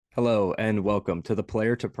Hello and welcome to the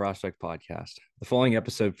Player to Prospect podcast. The following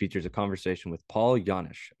episode features a conversation with Paul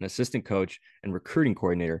Janish, an assistant coach and recruiting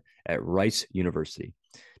coordinator at Rice University.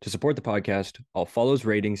 To support the podcast, all follows,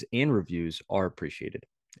 ratings, and reviews are appreciated.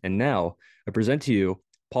 And now I present to you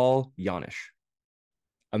Paul Janish.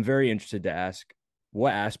 I'm very interested to ask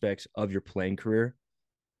what aspects of your playing career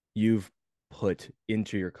you've put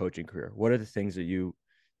into your coaching career. What are the things that you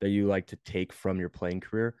like to take from your playing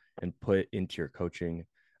career and put into your coaching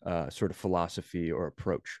sort of philosophy or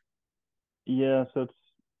approach? Yeah, so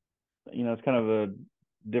it's kind of a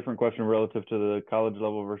different question relative to the college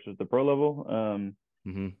level versus the pro level.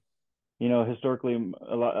 Mm-hmm. Historically,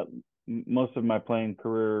 most of my playing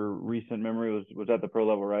career, recent memory was at the pro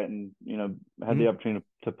level, right? And had the Mm-hmm. opportunity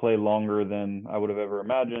to play longer than I would have ever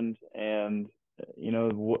imagined. And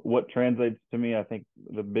what translates to me, I think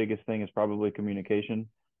the biggest thing is probably communication.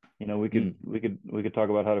 We could Mm. we could talk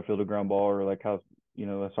about how to field a ground ball or like how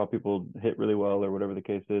I saw people hit really well or whatever the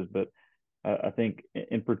case is, but I think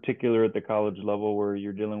in particular at the college level where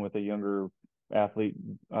you're dealing with a younger athlete,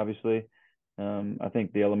 obviously, I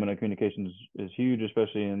think the element of communication is huge,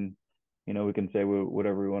 especially in, we can say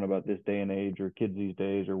whatever we want about this day and age or kids these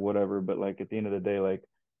days or whatever, but like at the end of the day, like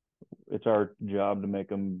it's our job to make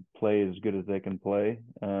them play as good as they can play.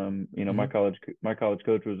 My Mm-hmm. college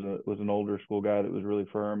coach was an older school guy that was really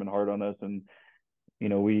firm and hard on us, and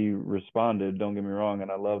we responded, don't get me wrong, and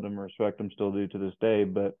I loved him, respect him, still do to this day.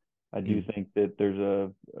 But I do Mm. think that there's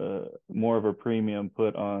a more of a premium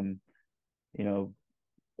put on, you know,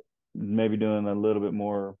 maybe doing a little bit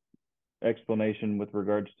more explanation with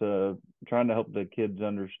regards to trying to help the kids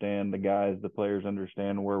understand, the guys, the players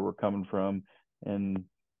understand where we're coming from. And,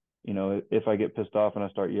 if I get pissed off and I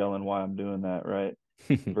start yelling why I'm doing that, right?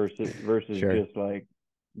 Versus Sure.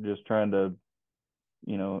 just trying to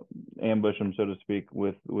you know ambush them, so to speak,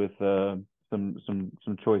 with some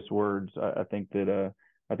choice words. I think that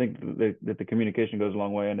the communication goes a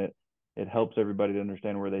long way, and it helps everybody to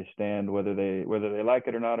understand where they stand, whether they like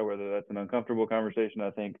it or not, or whether that's an uncomfortable conversation.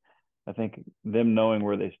 I think them knowing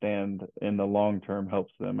where they stand in the long term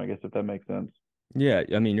helps them, I guess, if that makes sense. Yeah,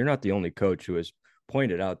 I mean, you're not the only coach who has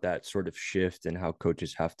pointed out that sort of shift in how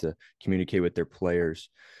coaches have to communicate with their players.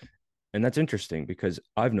 And that's interesting because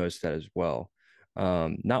I've noticed that as well.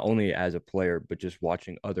 Not only as a player, but just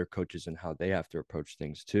watching other coaches and how they have to approach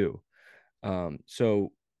things too.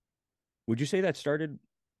 So would you say that started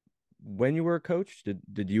when you were a coach?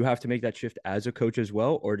 Did you have to make that shift as a coach as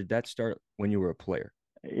well, or did that start when you were a player?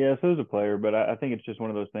 Yeah, so as a player, but I think it's just one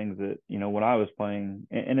of those things that, when I was playing,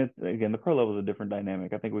 and it's, again, the pro level is a different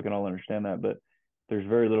dynamic. I think we can all understand that, but there's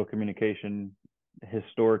very little communication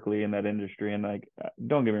historically in that industry. And like,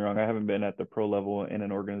 don't get me wrong, I haven't been at the pro level in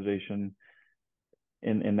an organization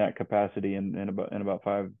in that capacity in about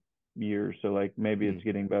 5 years. So like maybe it's Mm,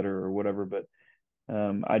 getting better or whatever. But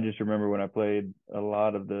I just remember when I played, a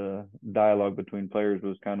lot of the dialogue between players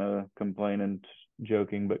was kind of complaining,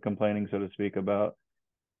 joking, but complaining, so to speak, about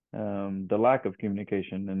the lack of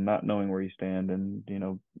communication and not knowing where you stand, and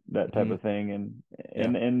that type hmm. of thing. and Yeah.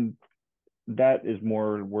 and and that is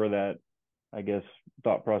more where that, I guess,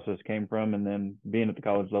 thought process came from. And then being at the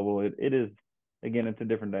college level, it is, again, it's a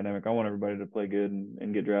different dynamic. I want everybody to play good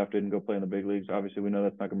and get drafted and go play in the big leagues. Obviously we know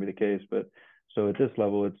that's not going to be the case, but so at this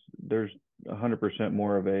level, there's 100%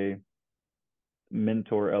 more of a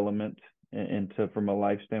mentor element into from a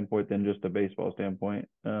life standpoint than just a baseball standpoint.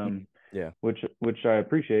 Mm, yeah. Which I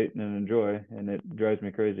appreciate and enjoy, and it drives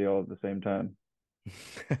me crazy all at the same time.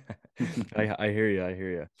 I hear you. I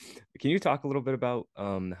hear you. Can you talk a little bit about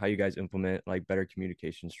how you guys implement like better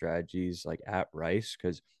communication strategies like at Rice?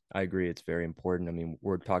 Because I agree it's very important. I mean,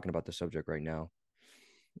 we're talking about the subject right now.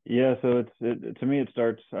 Yeah, so to me it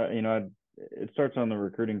starts, it starts on the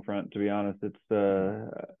recruiting front. To be honest,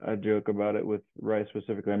 Mm, I joke about it with Rice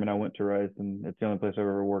specifically. I mean, I went to Rice, and it's the only place I've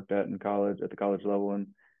ever worked at in college, at the college level, and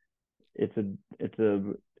it's a it's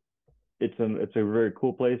a it's a very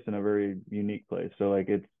cool place and a very unique place. So like,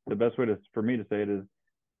 it's the best way to for me to say it is,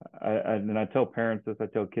 and I tell parents this, I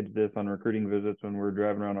tell kids this on recruiting visits when we're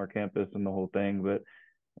driving around our campus and the whole thing. But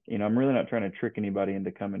I'm really not trying to trick anybody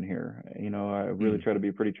into coming here. I really mm, try to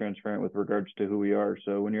be pretty transparent with regards to who we are.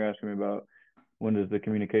 So when you're asking me about when does the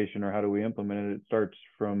communication or how do we implement it, it starts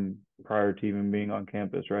from prior to even being on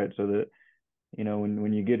campus, right? So that,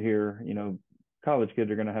 when you get here, college kids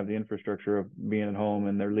are going to have the infrastructure of being at home,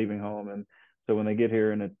 and they're leaving home. And so when they get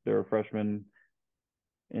here and they're a freshman,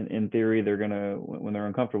 in theory, they're gonna, when they're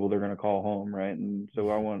uncomfortable, they're gonna call home, right? And so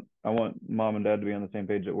I want mom and dad to be on the same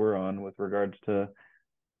page that we're on with regards to,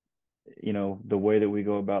 the way that we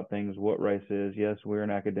go about things, what Rice is. Yes, we're an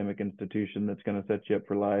academic institution that's going to set you up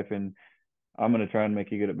for life, and I'm going to try and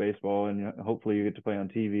make you good at baseball, and hopefully you get to play on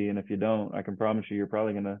TV. And if you don't, I can promise you, you're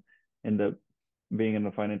probably going to end up being in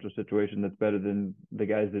a financial situation that's better than the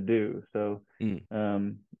guys that do. So, Mm,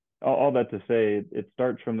 um, all that to say, it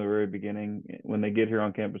starts from the very beginning. When they get here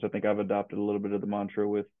on campus, I think I've adopted a little bit of the mantra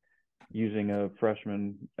with using a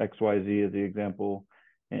freshman XYZ as the example,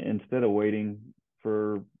 instead of waiting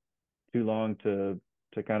for too long to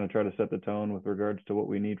kind of try to set the tone with regards to what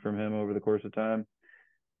we need from him over the course of time.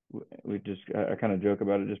 We just I kind of joke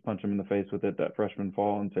about it, just punch him in the face with it that freshman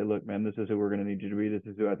fall and say, look, man, this is who we're going to need you to be. This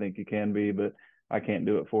is who I think you can be, but I can't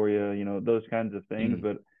do it for you. Those kinds of things. mm,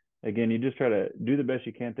 But again, you just try to do the best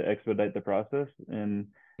you can to expedite the process, and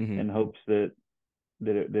mm-hmm. in hopes that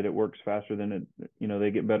it works faster than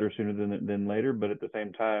they get better sooner than later. But at the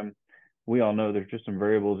same time, we all know there's just some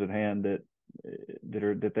variables at hand that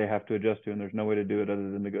they have to adjust to, and there's no way to do it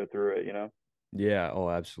other than to go through it. Yeah, oh,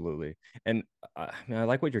 absolutely. And man, I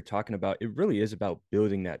like what you're talking about. It really is about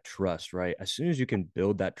building that trust, right? As soon as you can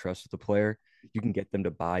build that trust with the player, you can get them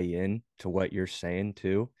to buy in to what you're saying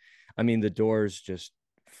too. I mean, the doors just,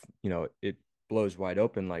 it blows wide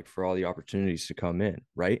open like for all the opportunities to come in,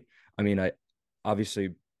 right? I mean, I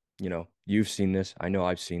obviously, you've seen this. I know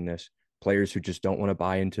I've seen this. Players who just don't want to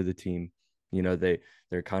buy into the team.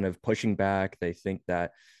 They're kind of pushing back. They think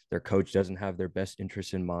that their coach doesn't have their best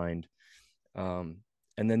interests in mind, um,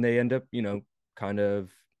 and then they end up, kind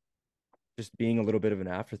of just being a little bit of an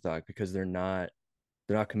afterthought because they're not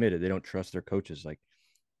committed. They don't trust their coaches. Like,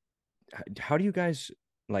 how do you guys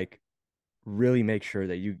like really make sure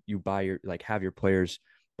that you buy your like have your players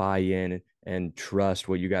buy in and trust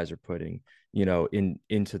what you guys are putting,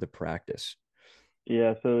 into the practice?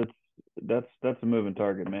 Yeah, so that's a moving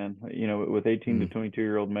target, man. With 18 to Mm,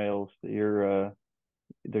 22-year-old males,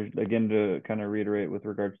 there's, again, to kind of reiterate with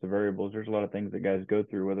regards to variables, there's a lot of things that guys go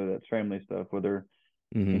through, whether that's family stuff, whether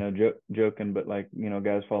mm-hmm, joking, but like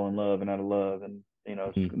guys fall in love and out of love, and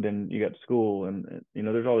mm, then you got school, and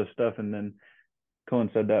there's all this stuff, and then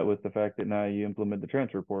coincide that with the fact that now you implement the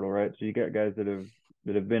transfer portal, right? So you got guys that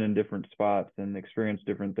have been in different spots and experienced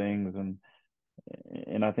different things,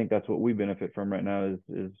 and I think that's what we benefit from right now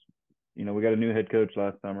is we got a new head coach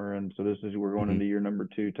last summer, and so we're going mm-hmm, into year number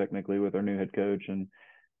 2 technically with our new head coach, and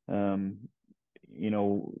um,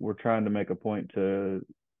 we're trying to make a point to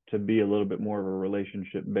be a little bit more of a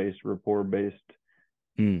relationship based, rapport based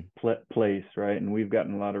mm, place, right? And we've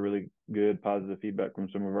gotten a lot of really good positive feedback from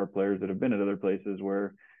some of our players that have been at other places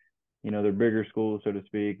where they're bigger schools, so to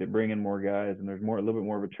speak, that bring in more guys, and there's a little bit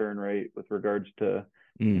more of a churn rate with regards to,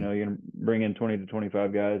 mm, you're gonna bring in 20 to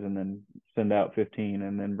 25 guys and then send out 15,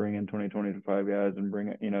 and then bring in 25 guys and bring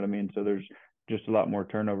it, you know what I mean? So there's just a lot more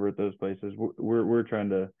turnover at those places. We're trying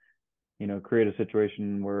to, create a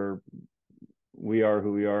situation where we are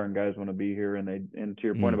who we are and guys want to be here, and to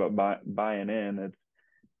your point mm, about buying in,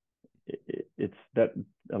 it's that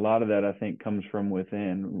a lot of that I think comes from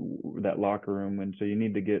within that locker room, and so you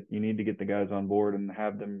need to get the guys on board and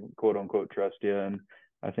have them quote unquote trust you. And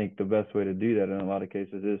I think the best way to do that in a lot of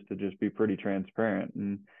cases is to just be pretty transparent.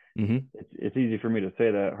 And mm-hmm, it's easy for me to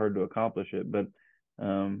say that, hard to accomplish it, but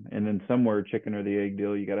and then somewhere chicken or the egg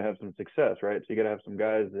deal, you got to have some success, right? So you got to have some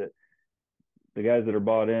guys that the guys that are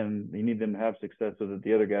bought in, you need them to have success so that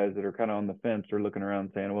the other guys that are kind of on the fence are looking around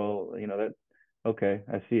saying, well, that okay,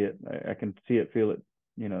 I see it. I can see it, feel it,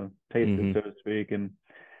 taste it, mm-hmm, so to speak. And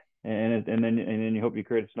then you hope you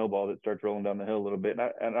create a snowball that starts rolling down the hill a little bit.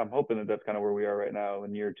 And I'm hoping that that's kind of where we are right now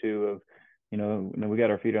in year 2 of, we got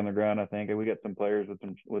our feet on the ground, I think, and we got some players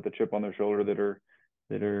with a chip on their shoulder that are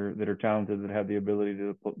talented, that have the ability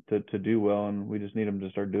to do well, and we just need them to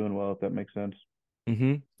start doing well, if that makes sense.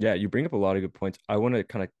 mm-hmm. Yeah, you bring up a lot of good points. I want to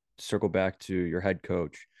kind of circle back to your head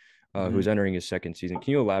coach, Mm-hmm. who's entering his second season.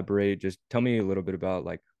 Can you elaborate? Just tell me a little bit about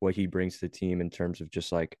like what he brings to the team in terms of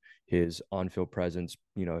just like his on-field presence,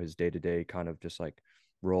 his day-to-day kind of just like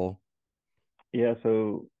role. Yeah,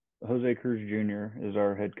 so Jose Cruz Jr. is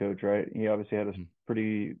our head coach, right? He obviously had a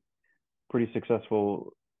pretty pretty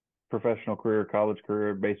successful professional career, college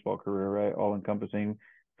career, baseball career, right? All encompassing.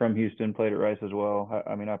 From Houston, played at Rice as well.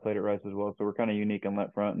 I mean, I played at Rice as well, so we're kind of unique on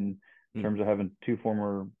that front in Mm, terms of having 2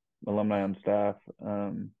 former alumni on staff.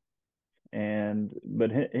 And but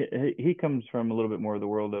he comes from a little bit more of the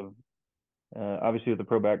world of, obviously with the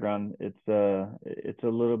pro background. It's a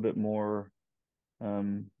little bit more,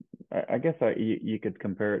 I guess you could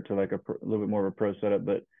compare it to like a little bit more of a pro setup,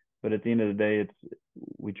 but at the end of the day,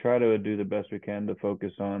 we try to do the best we can to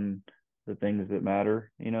focus on the things that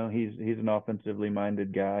matter. He's an offensively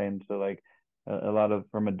minded guy, and so like a lot of,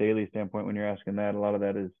 from a daily standpoint, when you're asking that, a lot of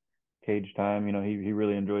that is cage time. He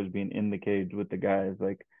really enjoys being in the cage with the guys.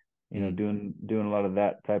 Like Mm. doing a lot of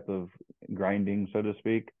that type of grinding, so to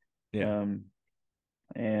speak. Yeah. Um,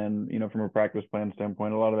 and from a practice plan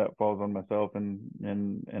standpoint, a lot of that falls on myself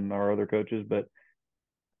and our other coaches. But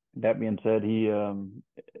that being said,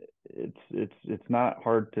 it's not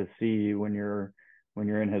hard to see when you're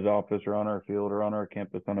in his office or on our field or on our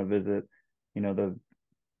campus on a visit. The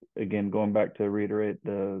again, going back to reiterate,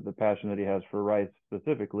 the passion that he has for Rice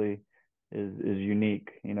specifically is unique.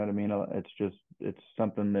 You know what I mean? It's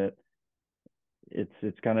something that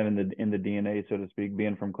it's kind of in the DNA, so to speak,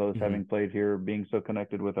 being from close, Mm-hmm. having played here, being so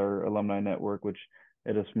connected with our alumni network, which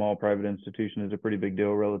at a small private institution is a pretty big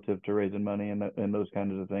deal relative to raising money and those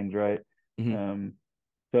kinds of things, right? Mm-hmm. Um,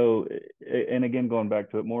 so, and again, going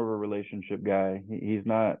back to it, more of a relationship guy. He's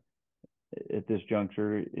not at this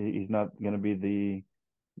juncture. He's not going to be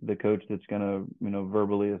the coach that's going to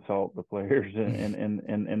verbally assault the players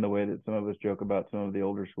in the way that some of us joke about some of the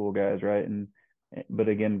older school guys, right? And but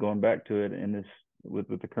again, going back to it in this with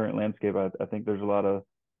the current landscape, I think there's a lot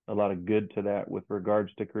of good to that with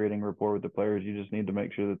regards to creating rapport with the players. You just need to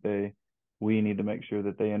make sure that we need to make sure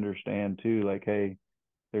that they understand too, like, hey,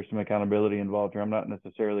 there's some accountability involved here. I'm not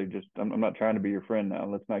necessarily just I'm not trying to be your friend now.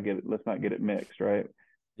 Let's not get it mixed, right?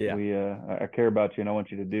 Yeah. I care about you and I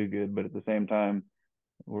want you to do good, but at the same time,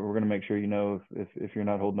 we're going to make sure if you're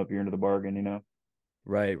not holding up your end of the bargain.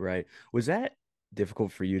 Right, right. Was that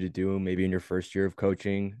difficult for you to do maybe in your first year of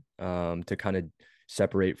coaching, to kind of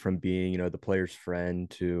separate from being, the player's friend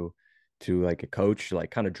to like a coach,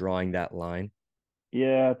 like kind of drawing that line?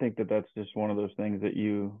 Yeah, I think that's just one of those things that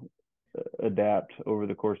you adapt over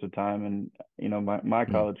the course of time. And my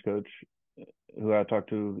Mm. college coach, who I talk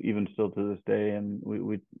to even still to this day, and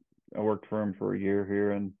we I worked for him for a year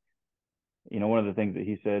here, and one of the things that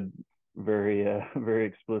he said very very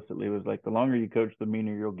explicitly was like, the longer you coach, the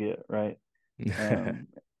meaner you'll get, right? Um,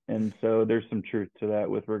 and so there's some truth to that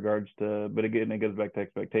with regards to, but again, it goes back to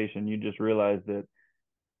expectation. You just realize that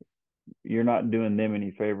you're not doing them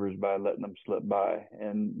any favors by letting them slip by.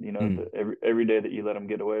 And Mm. every day that you let them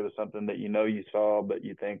get away with something that you saw, but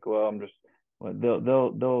you think, well, well,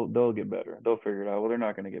 they'll get better. They'll figure it out. Well, they're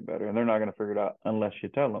not going to get better, and they're not going to figure it out unless you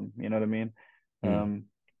tell them. You know what I mean? Mm. Um,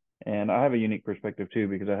 and I have a unique perspective too,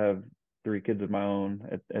 because I have three kids of my own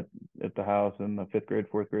at the house in the fifth grade,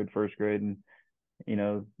 fourth grade, first grade, and you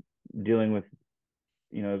know, dealing with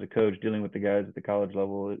as a coach, dealing with the guys at the college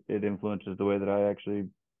level, it influences the way that I actually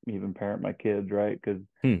even parent my kids, right? Because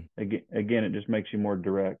Mm. again, it just makes you more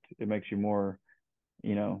direct. It makes you more,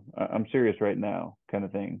 I'm serious right now, kind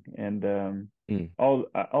of thing. And Mm. all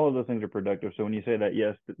of those things are productive. So when you say that,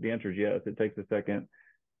 yes, the answer is yes. It takes a second,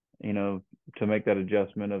 to make that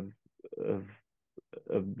adjustment of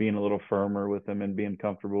of being a little firmer with them and being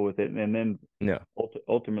comfortable with it, and then Yeah.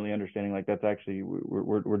 ultimately understanding like that's actually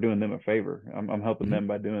we're doing them a favor. I'm helping Mhm. them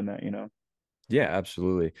by doing that. Yeah,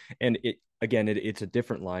 absolutely. And it's a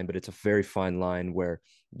different line, but it's a very fine line where,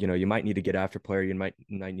 you might need to get after player, you might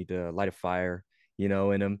need to light a fire, in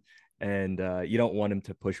him. And you don't want him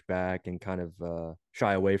to push back and kind of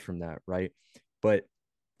shy away from that, right? But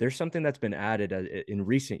there's something that's been added in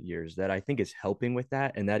recent years that I think is helping with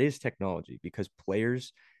that, and that is technology, because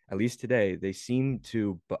players, at least today, they seem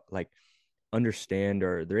to like understand,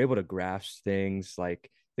 or they're able to grasp things, like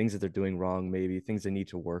things that they're doing wrong, maybe things they need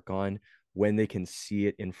to work on, when they can see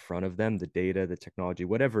it in front of them, the data, the technology,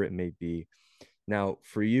 whatever it may be. Now,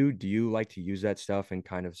 for you, do you like to use that stuff and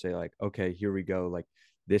kind of say like, okay, here we go, like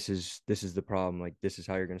this is the problem, like this is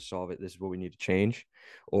how you're going to solve it, this is what we need to change?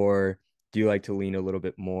 Or do you like to lean a little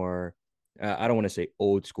bit more, I don't want to say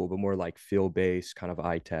old school, but more like feel based, kind of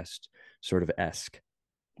eye test sort of esque?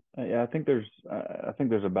 Yeah, I think there's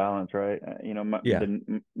a balance, right? Yeah.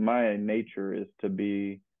 My nature is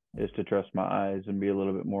to trust my eyes and be a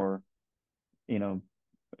little bit more, you know,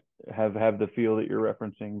 have the feel that you're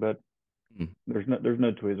referencing. But Mm. there's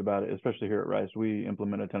no two ways about it, especially here at Rice. We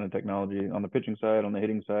implement a ton of technology on the pitching side, on the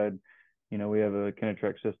hitting side. We have a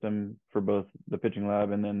Kinetrack system for both the pitching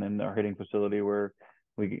lab and then in our hitting facility, where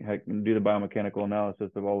we can do the biomechanical analysis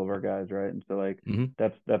of all of our guys, right? And so like Hmm.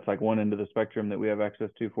 that's like one end of the spectrum that we have access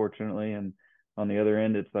to, fortunately. And on the other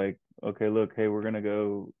end, it's like, okay, look, hey, we're gonna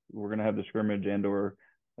have the scrimmage and or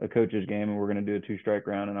a coach's game, and we're gonna do a two strike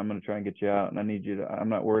round, and I'm gonna try and get you out, and I need you to. I'm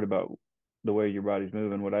not worried about the way your body's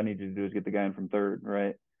moving. What I need you to do is get the guy in from third,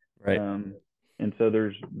 right? Right. Um, and so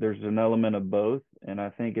there's an element of both, and I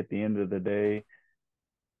think at the end of the day,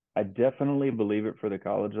 I definitely believe it for the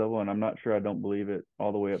college level, and I'm not sure I don't believe it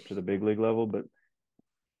all the way up to the big league level. But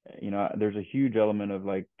there's a huge element of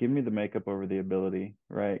like, give me the makeup over the ability,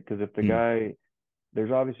 right? Because if the Mm. guy, there's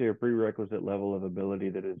obviously a prerequisite level of ability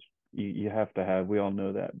that is you have to have. We all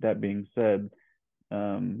know that. That being said,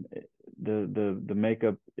 um, the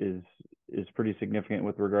makeup is pretty significant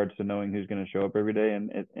with regards to knowing who's going to show up every day,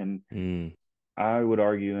 and Mm. I would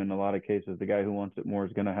argue in a lot of cases the guy who wants it more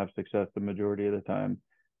is going to have success the majority of the time.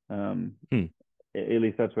 Um, Hmm. at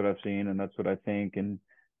least that's what I've seen, and that's what I think. And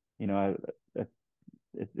you know,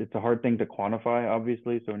 it's a hard thing to quantify,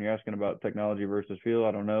 obviously. So when you're asking about technology versus feel,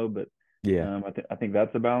 I don't know, but Yeah. I think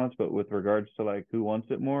that's a balance. But with regards to like who wants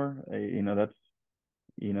it more, that's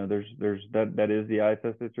there's that is the eye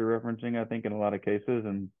test that you're referencing, I think, in a lot of cases,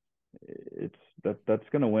 and it's that's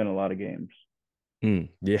going to win a lot of games.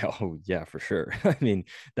 Yeah. Oh, yeah, for sure. I mean,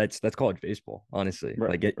 that's college baseball, honestly,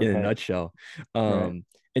 Right, like in a right, nutshell. right.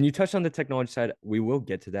 And you touched on the technology side. We will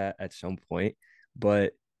get to that at some point,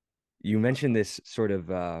 but you mentioned this sort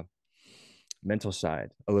of mental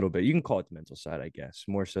side a little bit. You can call it the mental side, I guess,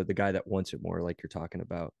 more so the guy that wants it more, like you're talking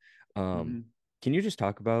about. Um, Hmm. can you just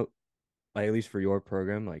talk about, like, at least for your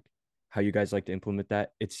program, like how you guys like to implement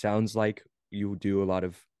that? It sounds like you do a lot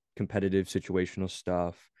of competitive situational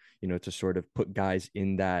stuff, to sort of put guys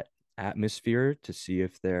in that atmosphere to see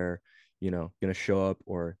if they're, going to show up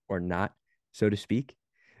or not, so to speak.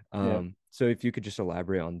 Yeah. So if you could just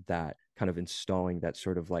elaborate on that, kind of installing that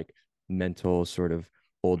sort of like mental sort of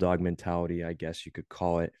bulldog mentality, I guess you could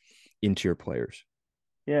call it, into your players.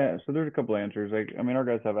 Yeah, so there's a couple answers. Like, I mean, our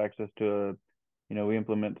guys have access to, we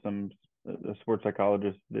implement some sports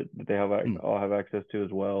psychologists that they have Mm. all have access to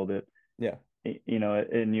as well. That Yeah. and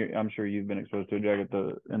I'm sure you've been exposed to it, Jack, at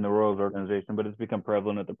the in the Royals organization, but it's become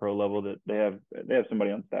prevalent at the pro level that they have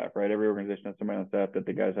somebody on staff, right? Every organization has somebody on staff that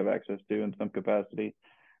the guys have access to in some capacity.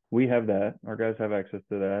 We have that. Our guys have access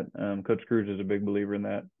to that. Coach Cruz is a big believer in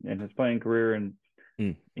that in his playing career, and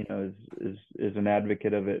Mm. is an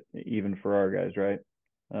advocate of it even for our guys, right?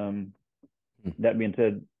 Um, Mm. that being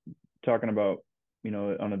said, talking about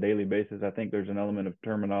on a daily basis, I think there's an element of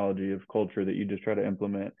terminology of culture that you just try to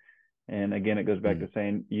implement. And again, it goes back Mm. to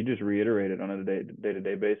saying you just reiterate it on a day to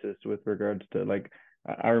day basis with regards to like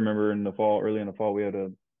I remember in the fall, early in the fall, we have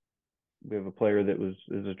a player that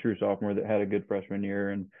is a true sophomore that had a good freshman year,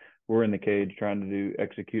 and we're in the cage trying to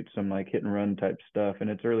execute some like hit and run type stuff, and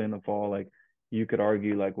it's early in the fall. Like you could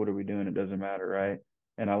argue like, what are we doing? It doesn't matter, right?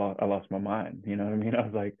 And I lost my mind. You know what I mean? I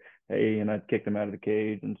was like, hey, and I kicked him out of the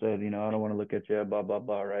cage and said, I don't want to look at you, blah blah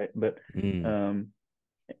blah, right? But Mm. um,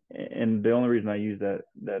 and the only reason I use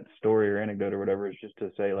that story or anecdote or whatever is just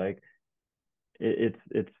to say like it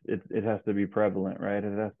has to be prevalent, right?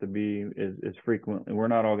 It has to be is frequently. We're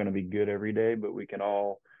not all going to be good every day, but we can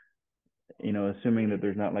all, assuming that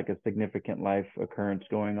there's not like a significant life occurrence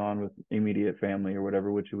going on with immediate family or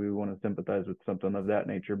whatever, which we want to sympathize with something of that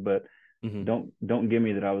nature. But Mm-hmm. don't give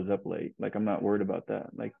me that I was up late. Like I'm not worried about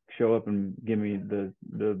that. Like show up and give me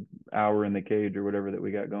the hour in the cage or whatever that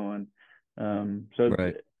we got going. So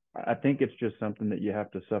Right. I think it's just something that you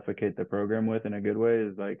have to suffocate the program with in a good way.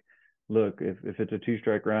 Is like, look, if it's a two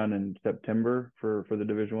strike round in September for the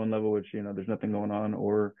Division One level, which there's nothing going on,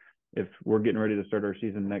 or if we're getting ready to start our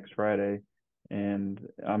season next Friday, and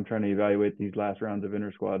I'm trying to evaluate these last rounds of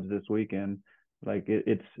inter squads this weekend, like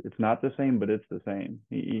it's not the same, but it's the same.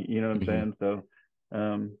 You know what I'm Mm-hmm. saying? So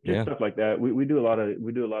just Yeah. stuff like that. We do a lot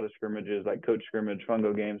of scrimmages, like coach scrimmage,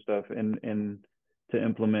 fungo game stuff, and to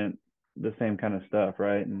implement the same kind of stuff,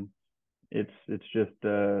 right? And it's just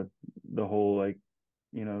the whole like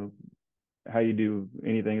you know how you do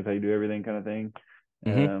anything is how you do everything kind of thing.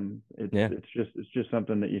 Mm-hmm. Yeah. It's just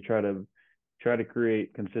something that you try to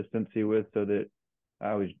create consistency with, so that I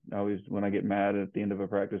always when I get mad at the end of a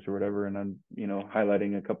practice or whatever, and I'm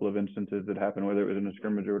highlighting a couple of instances that happened, whether it was in a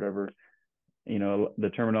scrimmage or whatever, the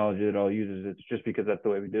terminology that I'll use is it's just because that's the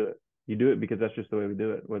way we do it. You do it because that's just the way we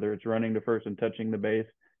do it. Whether it's running to first and touching the base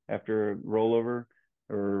after a rollover,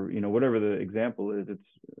 or whatever the example is,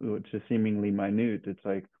 it's just seemingly minute. It's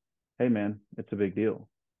like, hey man, it's a big deal,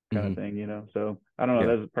 kind of Mm-hmm. thing. So I don't know.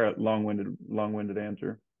 Yeah. That's probably a long-winded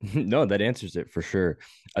answer. No, that answers it for sure.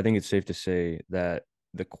 I think it's safe to say that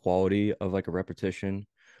the quality of like a repetition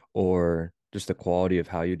or just the quality of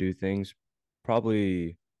how you do things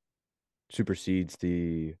probably supersedes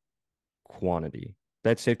the quantity.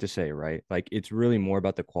 That's safe to say, right? Like it's really more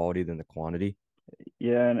about the quality than the quantity.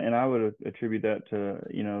 Yeah, and I would attribute that to,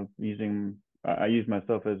 using I use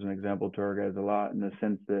myself as an example to our guys a lot, in the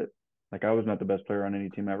sense that like I was not the best player on any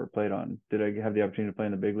team I ever played on. Did I have the opportunity to play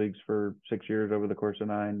in the big leagues for 6 years over the course of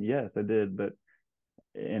nine? Yes, I did. But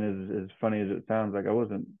and as funny as it sounds, like I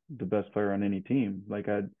wasn't the best player on any team. Like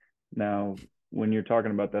now when you're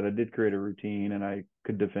talking about that, I did create a routine and I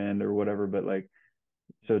could defend or whatever, but like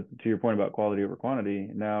so to your point about quality over quantity,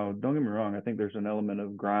 now don't get me wrong, I think there's an element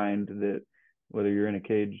of grind that whether you're in a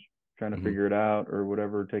cage trying to Mm-hmm. figure it out or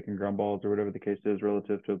whatever, taking ground balls or whatever the case is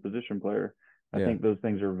relative to a position player. I Yeah. think those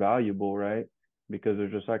things are valuable, right? Because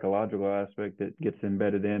there's a psychological aspect that gets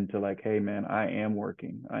embedded into like, hey man, I am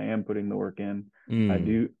working. I am putting the work in.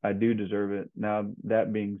 Mm. I do deserve it. Now,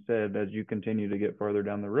 that being said, as you continue to get farther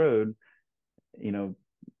down the road, you know,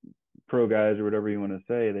 pro guys or whatever you want to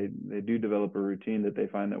say, they do develop a routine that they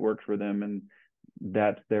find that works for them, and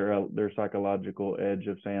that's their psychological edge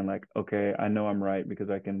of saying like, okay, I know I'm right because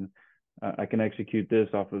I can execute this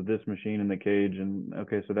off of this machine in the cage, and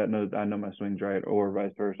okay, so that knows I know my swing's right, or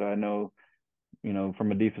vice versa. I know,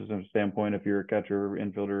 from a defensive standpoint, if you're a catcher,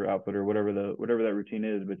 infielder, outfielder, whatever that routine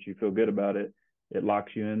is, but you feel good about it, it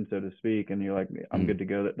locks you in, so to speak, and you're like, I'm Mm. good to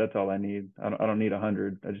go. That's all I need. I don't need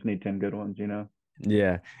 100. I just need 10 good ones.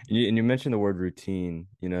 Yeah. And you mentioned the word routine.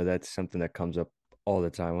 That's something that comes up all the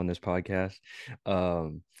time on this podcast.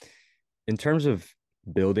 Um, in terms of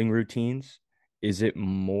building routines, is it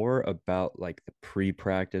more about like the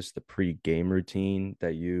pre-practice, the pre-game routine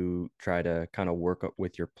that you try to kind of work up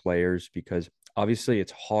with your players? Because obviously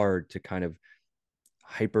it's hard to kind of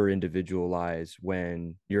hyper individualize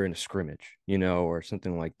when you're in a scrimmage, or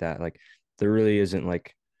something like that. Like there really isn't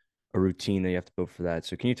like a routine that you have to build for that.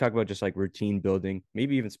 So can you talk about just like routine building,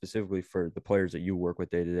 maybe even specifically for the players that you work with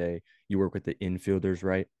day to day? You work with the infielders,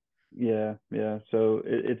 right? Yeah, yeah. So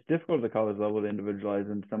it's difficult at the college level to individualize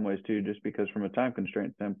in some ways too, just because from a time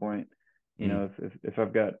constraint standpoint, Mm, if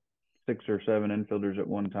I've got 6 or 7 infielders at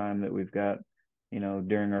one time that we've got,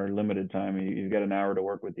 during our limited time, you've got an hour to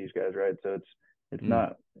work with these guys, right? So it's mm,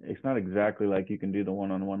 not exactly like you can do the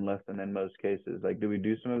one-on-one lesson in most cases. Like, do we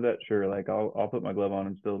do some of that? Sure. Like I'll put my glove on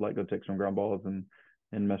and still like go take some ground balls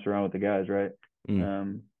and mess around with the guys, right? mm,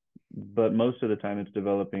 Um, but most of the time it's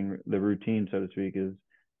developing the routine, so to speak,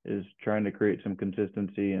 is trying to create some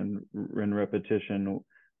consistency and repetition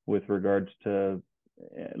with regards to,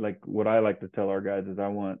 like, what I like to tell our guys is I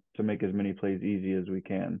want to make as many plays easy as we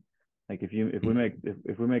can. Like mm.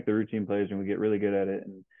 if we make the routine plays and we get really good at it,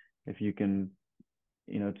 and if you can,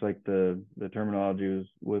 it's like the terminology is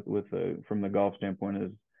with from the golf standpoint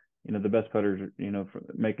is, the best putters,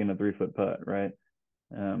 making a 3 foot putt, right?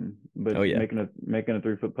 But Oh yeah. making a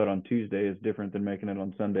 3 foot putt on Tuesday is different than making it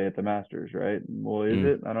on Sunday at the Masters, right? Well, is Mm,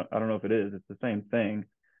 it? I don't know if it is. It's the same thing,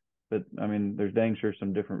 but I mean, there's dang sure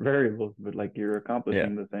some different variables, but like you're yeah.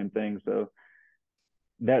 accomplishing the same thing. So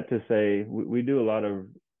that to say, we do a lot of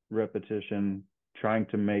repetition, trying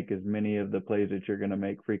to make as many of the plays that you're going to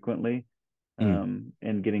make frequently, Mm,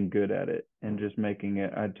 and getting good at it, and just making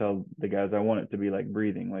it. I tell the guys I want it to be like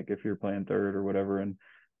breathing. Like if you're playing third or whatever, and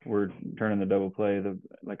we're turning the double play,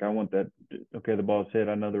 I want that. Okay, the ball's hit.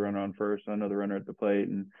 I know the runner on first. I know the runner at the plate,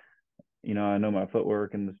 and I know my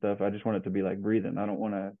footwork and the stuff. I just want it to be like breathing. I don't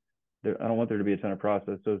want there to be a ton of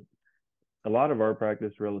process. So a lot of our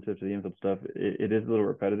practice relative to the infield stuff, it is a little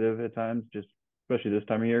repetitive at times, just especially this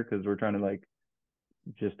time of year because we're trying to like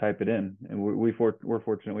just type it in. And we're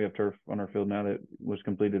fortunate we have turf on our field now that was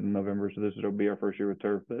completed in November, so this will be our first year with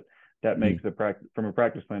turf. But that mm. makes the practice from a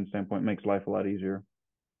practice plan standpoint makes life a lot easier.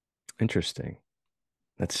 Interesting.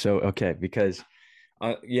 That's so okay because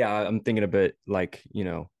yeah, I'm thinking a bit like,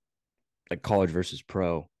 like college versus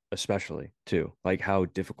pro, especially too, like how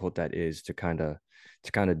difficult that is to kind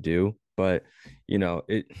of do. But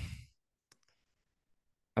it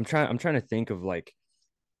I'm trying to think of like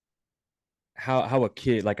how a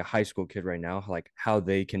kid, like a high school kid right now, like how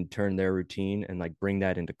they can turn their routine and like bring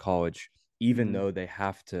that into college, even Mm-hmm. though they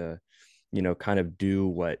have to, kind of do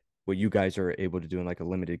what you guys are able to do in like a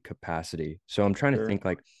limited capacity. So I'm trying to Sure. think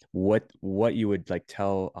like what you would like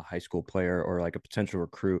tell a high school player or like a potential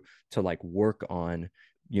recruit to like work on,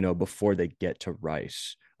 before they get to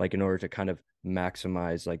Rice, like in order to kind of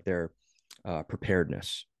maximize like their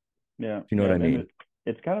preparedness. Yeah, You know what yeah, I and mean?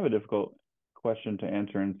 it's kind of a difficult question to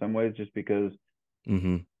answer in some ways, just because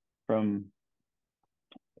Mm-hmm. from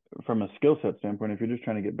from a skill set standpoint, if you're just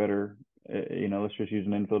trying to get better, let's just use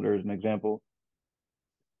an infielder as an example.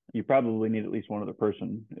 You probably need at least one other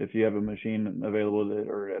person. If you have a machine available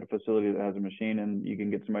or at a facility that has a machine and you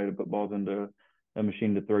can get somebody to put balls into a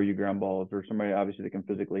machine to throw you ground balls, or somebody obviously that can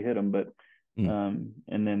physically hit them, but Mm,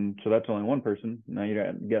 and then so that's only one person. Now you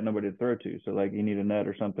got nobody to throw to. So like you need a net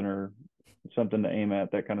or something to aim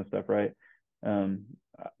at, that kind of stuff, right? Um,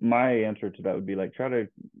 my answer to that would be like try to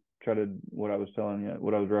what I was telling you,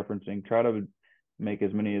 what I was referencing, try to make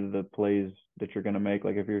as many of the plays that you're going to make.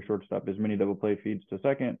 Like if you're a shortstop, as many double play feeds to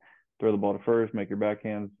second, throw the ball to first, make your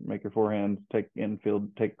backhands, make your forehands, take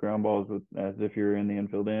infield, take ground balls with as if you're in the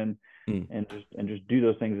infield in, mm, and just do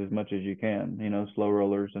those things as much as you can. Slow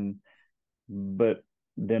rollers, and but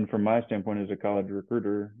then from my standpoint as a college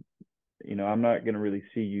recruiter, I'm not going to really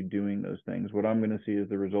see you doing those things. What I'm going to see is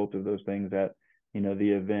the result of those things at,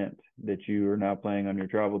 the event that you are now playing on your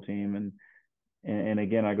travel team. And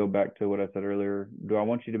again, I go back to what I said earlier. Do I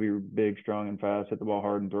want you to be big, strong, and fast, hit the ball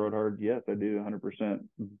hard, and throw it hard? Yes, I do, 100%.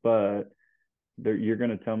 But you're going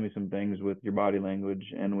to tell me some things with your body language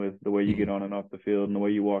and with the way you get Mm-hmm. on and off the field and the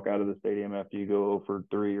way you walk out of the stadium after you go 0 for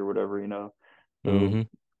 3 or whatever. So Mm-hmm.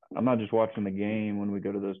 I'm not just watching the game when we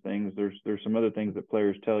go to those things. There's some other things that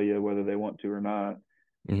players tell you whether they want to or not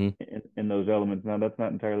Mm-hmm. in those elements. Now that's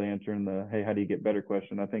not entirely answering the hey, how do you get better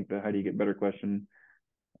question. I think the how do you get better question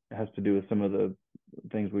has to do with some of the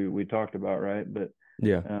things we talked about, right?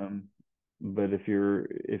 Yeah. Um, but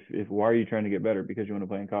if why are you trying to get better? Because you want to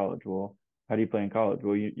play in college. Well, how do you play in college?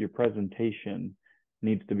 Well, your presentation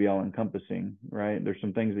needs to be all encompassing, right? There's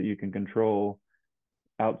some things that you can control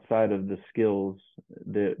outside of the skills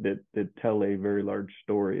that tell a very large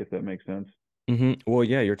story, if that makes sense. Well,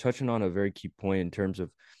 yeah, you're touching on a very key point in terms of,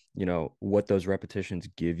 what those repetitions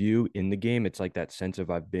give you in the game. It's like that sense of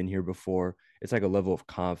I've been here before. It's like a level of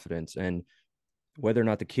confidence. And whether or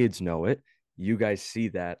not the kids know it, you guys see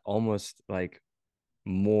that almost like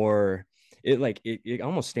more it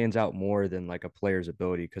almost stands out more than like a player's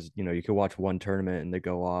ability because you could watch one tournament and they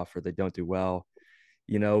go off or they don't do well,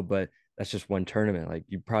 but that's just one tournament. Like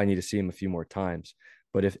you probably need to see them a few more times.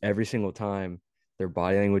 But if every single time their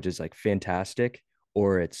body language is like fantastic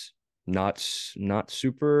or it's not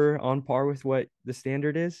super on par with what the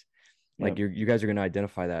standard is, like Yep. you guys are going to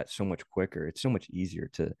identify that so much quicker. It's so much easier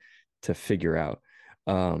to figure out.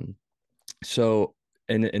 So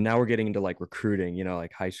and now we're getting into like recruiting,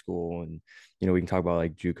 like high school and we can talk about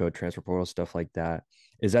like JUCO transfer portal stuff like that.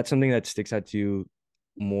 Is that something that sticks out to you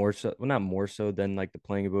more so, well, not more so than like the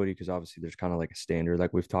playing ability, because obviously there's kind of like a standard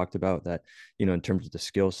like we've talked about that, in terms of the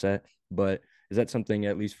skill set, but is that something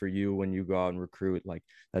at least for you when you go out and recruit, like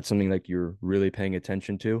that's something like you're really paying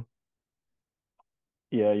attention to?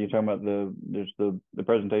 Yeah, you're talking about the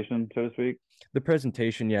presentation, so to speak. The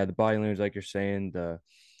presentation, yeah, the body language, like you're saying, the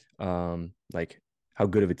like how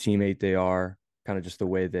good of a teammate they are, kind of just the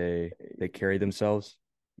way they carry themselves.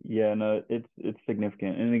 Yeah, no, it's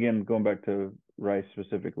significant. And again, going back to Rice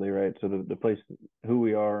specifically, right? So the place, who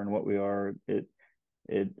we are and what we are, it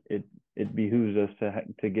behooves us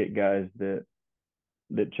to get guys that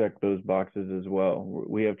check those boxes as well.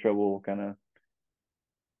 We have trouble kind of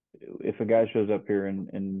if a guy shows up here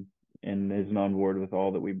and isn't on board with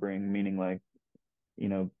all that we bring, meaning like you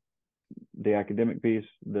know the academic piece,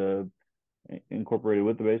 the incorporated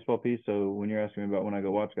with the baseball piece. So when you're asking me about when I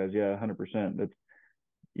go watch guys, yeah, 100%. That's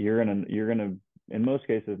you're gonna in most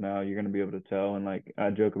cases now you're gonna be able to tell. And like I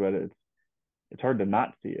joke about it, it's hard to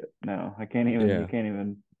not see it now. I can't even you Yeah. can't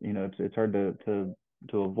even it's hard to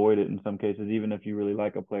avoid it in some cases. Even if you really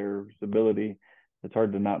like a player's ability, it's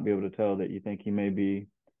hard to not be able to tell that you think he may be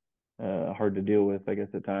hard to deal with, I guess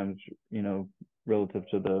at times, relative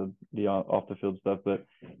to the off the field stuff. But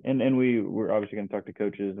and we're obviously going to talk to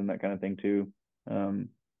coaches and that kind of thing too.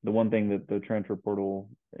 The one thing that the transfer portal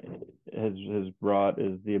has brought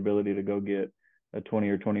is the ability to go get a 20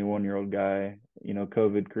 or 21-year-old guy.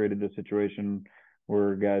 COVID created a situation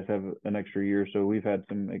where guys have an extra year, so we've had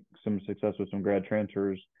some success with some grad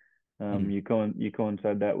transfers. Mhm. You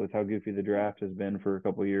coincide that with how goofy the draft has been for a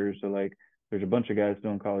couple of years. So like there's a bunch of guys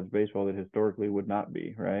still in college baseball that historically would not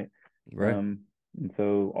be, right? Right. And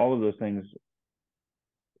so all of those things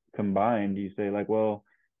combined, you say like, well,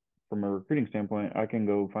 from a recruiting standpoint, I can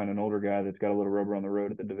go find an older guy that's got a little rubber on the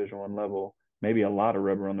road at the Division 1 level, maybe a lot of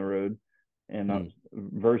rubber on the road, and not, Mm.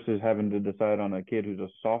 versus having to decide on a kid who's a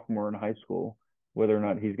sophomore in high school whether or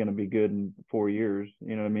not he's going to be good in 4 years.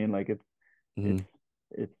 You know what I mean? Like it's Mhm.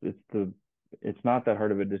 it's not that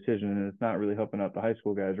hard of a decision, and it's not really helping out the high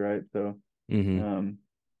school guys, right? So Mhm. um,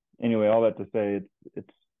 anyway, all that to say,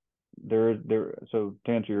 it's there. So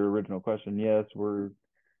to answer your original question, yes, we're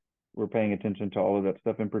paying attention to all of that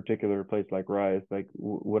stuff. In particular, a place like Rise, like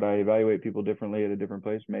would I evaluate people differently at a different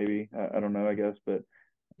place? Maybe I don't know, I guess, but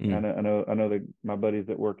Mm. I know that my buddies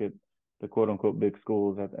that work at the quote unquote big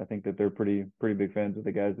schools, I think that they're pretty big fans of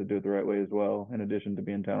the guys that do it the right way as well. In addition to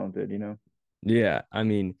being talented. Yeah, I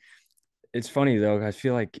mean, it's funny though. I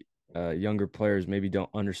feel like younger players maybe don't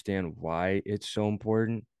understand why it's so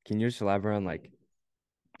important. Can you just elaborate on like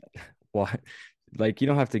why? Like you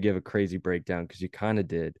don't have to give a crazy breakdown because you kind of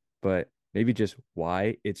did, but maybe just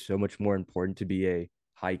why it's so much more important to be a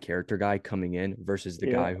high character guy coming in versus the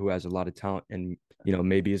Yeah, guy who has a lot of talent and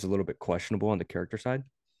maybe is a little bit questionable on the character side.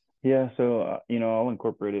 yeah. So I'll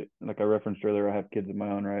incorporate it. Like I referenced earlier, I have kids of my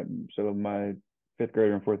own, right? So my fifth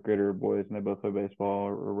grader and fourth grader are boys, and they both play baseball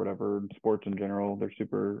or whatever sports in general. They're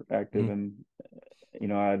super active, Mm-hmm.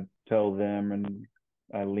 and I tell them and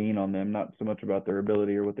I lean on them, not so much about their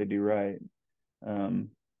ability or what they do right. Um,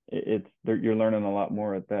 you're learning a lot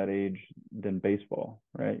more at that age than baseball,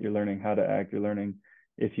 right? You're learning how to act. You're learning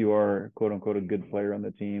if you are quote unquote a good player on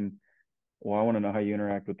the team. Well, I want to know how you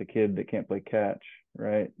interact with the kid that can't play catch,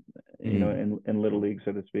 right? Mm. In little league,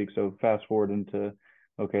 so to speak. So fast forward into,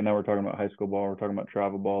 okay, now we're talking about high school ball. We're talking about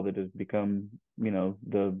travel ball that has become,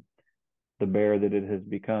 the bear that it has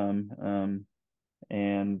become.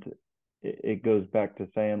 And it goes back to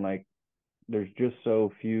saying like, there's just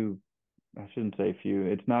so few. I shouldn't say few.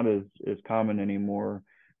 It's not as common anymore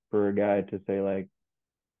for a guy to say like,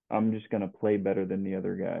 I'm just gonna play better than the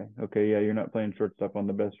other guy. Okay, yeah, you're not playing shortstop on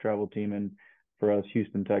the best travel team in, for us,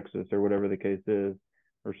 Houston, Texas, or whatever the case is,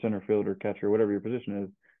 or center field or catcher, whatever your position is.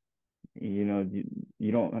 You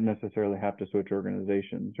don't necessarily have to switch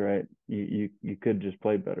organizations, right? You could just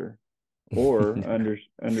play better, or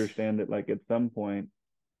understand that like at some point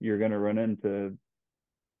you're gonna run into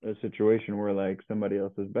a situation where like somebody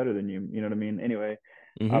else is better than you. You know what I mean? Anyway,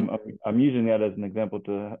 Mm-hmm. I'm using that as an example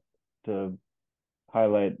to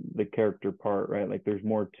highlight the character part, right? Like there's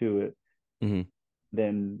more to it Mm-hmm.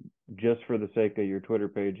 than just for the sake of your Twitter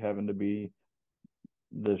page having to be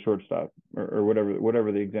the shortstop or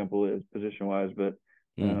whatever the example is position wise. But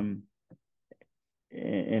Mm. um,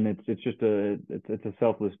 and it's just it's a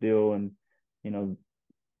selfless deal, and you know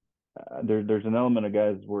there's an element of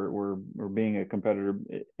guys where being a competitor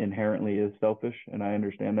inherently is selfish, and I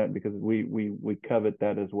understand that because we covet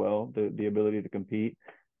that as well, the ability to compete.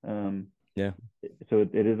 Um, Yeah. so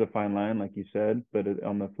it is a fine line, like you said, but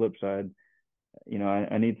on the flip side,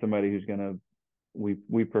 I need somebody who's gonna.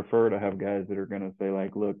 We prefer to have guys that are gonna say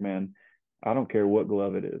like, look, man, I don't care what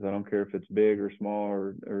glove it is. I don't care if it's big or small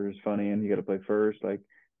or is funny and you got to play first. Like,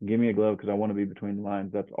 give me a glove because I want to be between the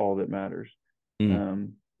lines. That's all that matters. Mm.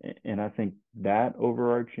 Um, and I think that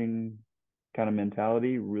overarching kind of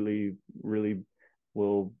mentality really, really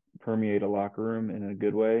will permeate a locker room in a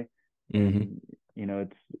good way. Mm-hmm. And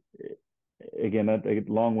it's again that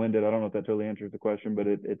long-winded. I don't know if that totally answers the question, but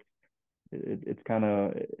it's kind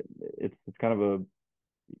of it's kind of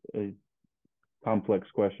a complex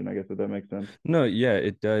question, I guess, if that makes sense. No, yeah,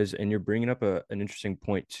 it does. And you're bringing up an interesting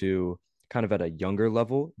point too, kind of at a younger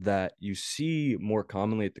level that you see more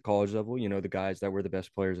commonly at the college level, the guys that were the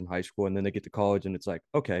best players in high school and then they get to college and it's like,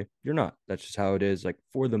 okay, you're not. That's just how it is, like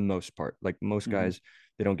for the most part. Like most Mm-hmm. guys,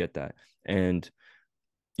 they don't get that. And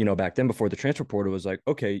back then before the transfer portal was like,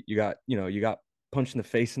 okay, you got punched in the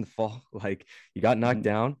face in the fall, like you got knocked Mm-hmm.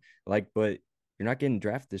 down, like, but you're not getting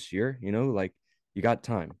drafted this year, like you got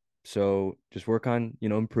time. So just work on,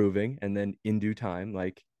 improving and then in due time,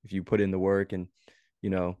 like if you put in the work and, you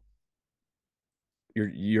know,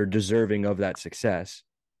 you're deserving of that success,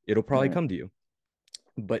 it'll probably Right. come to you.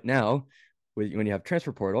 But now, when you have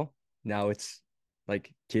transfer portal, now it's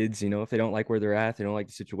like kids, if they don't like where they're at, they don't like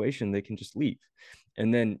the situation, they can just leave.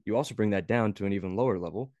 And then you also bring that down to an even lower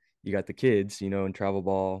level. You got the kids, in travel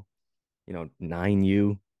ball, 9U,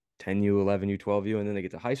 10U, 11U, 12U, and then they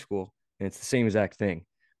get to high school and it's the same exact thing,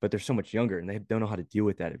 but they're so much younger and they don't know how to deal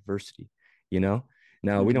with that adversity, you know?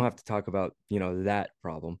 Now, we don't Mm-hmm. have to talk about, that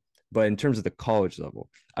problem, but in terms of the college level,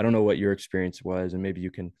 I don't know what your experience was, and maybe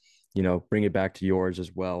you can, bring it back to yours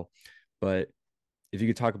as well. But if you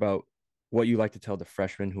could talk about what you like to tell the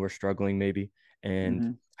freshmen who are struggling, maybe, and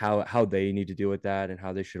Mm-hmm. how they need to deal with that and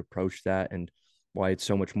how they should approach that and why it's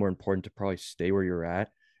so much more important to probably stay where you're at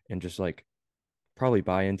and just like probably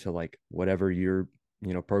buy into like whatever your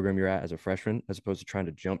program you're at as a freshman as opposed to trying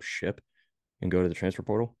to jump ship and go to the transfer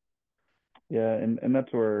portal. Yeah, and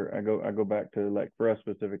that's where I go back to like for us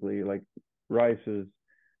specifically, like Rice is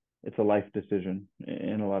it's a life decision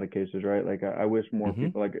in a lot of cases, right? Like I wish more Mm-hmm.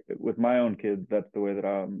 people like with my own kids, that's the way that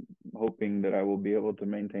I'm hoping that I will be able to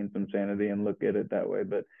maintain some sanity and look at it that way.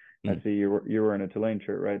 But I Mm. see you're wearing a Tulane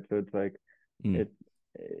shirt, right? So it's like Mm. it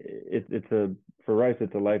it's a for Rice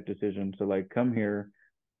it's a life decision. So like come here,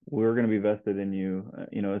 we're going to be vested in you,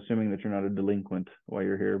 assuming that you're not a delinquent while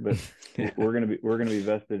you're here, but Yeah. we're going to be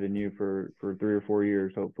vested in you for 3 or 4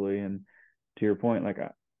 years hopefully. And to your point, like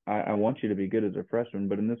I want you to be good as a freshman,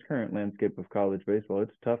 but in this current landscape of college baseball,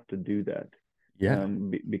 it's tough to do that, Yeah.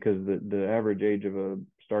 because the average age of a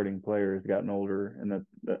starting player has gotten older, and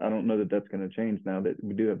that I don't know that that's going to change now that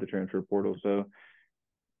we do have the transfer portal. So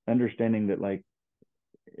understanding that like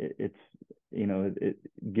it's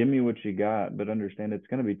give me what you got, but understand it's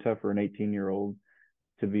going to be tough for an 18-year-old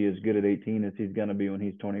to be as good at 18 as he's going to be when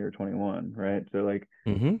he's 20 or 21, right? So like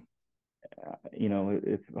Mm-hmm.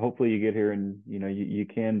 if hopefully you get here and you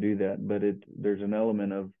can do that, but there's an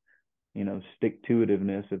element of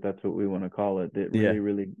stick-to-itiveness, if that's what we want to call it, that Yeah. really,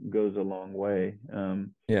 really goes a long way.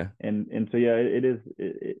 Yeah. And so, yeah, it is.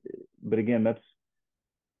 But again, that's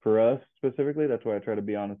for us specifically. That's why I try to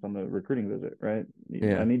be honest on the recruiting visit, right?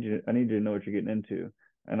 Yeah. I need you to know what you're getting into.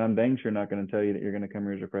 And I'm dang sure not going to tell you that you're going to come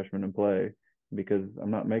here as a freshman and play, because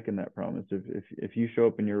I'm not making that promise. If you show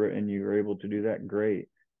up and you're able to do that, great.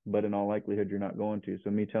 But in all likelihood, you're not going to. So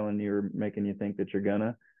me telling you or making you think that you're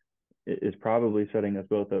gonna is probably setting us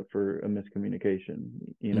both up for a miscommunication.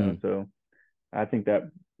 Mm. So I think that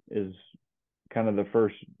is kind of the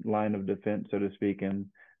first line of defense, so to speak, in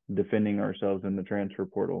defending ourselves in the transfer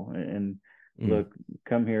portal. And Mm. look,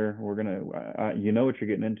 come here. We're gonna, you know what you're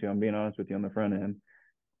getting into. I'm being honest with you on the front end.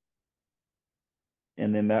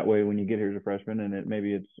 And then that way, when you get here as a freshman, and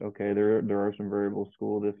maybe it's okay, there are some variables,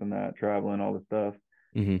 school, this and that, traveling, all this stuff.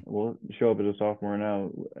 Mm-hmm. We'll show up as a sophomore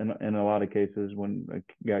now. In a lot of cases, when a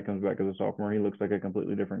guy comes back as a sophomore, he looks like a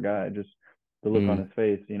completely different guy. Just the look on Mm. his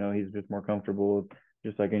face, he's just more comfortable,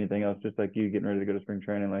 just like anything else. Just like you getting ready to go to spring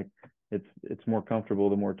training, like it's more comfortable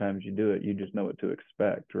the more times you do it. You just know what to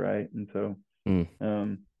expect, right? And so, Mm.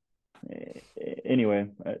 um, anyway,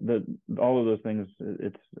 all of those things.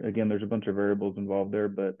 It's again, there's a bunch of variables involved there,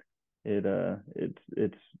 but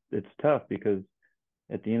it's tough because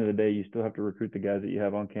at the end of the day, you still have to recruit the guys that you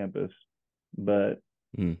have on campus, but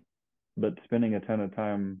Mm. but spending a ton of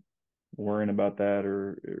time worrying about that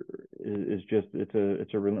is just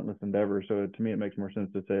it's a relentless endeavor. So to me, it makes more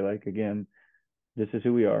sense to say, like, again, this is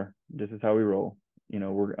who we are, this is how we roll.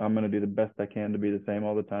 I'm going to do the best I can to be the same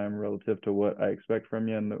all the time relative to what I expect from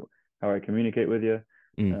you and how I communicate with you.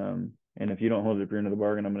 Mm. And if you don't hold up your end of the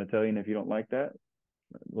bargain, I'm going to tell you. And if you don't like that,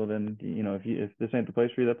 well then, if this ain't the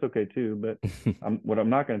place for you, that's okay too. But what I'm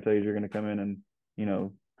not going to tell you is you're going to come in and you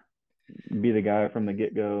know be the guy from the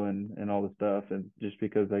get go and all the stuff, and just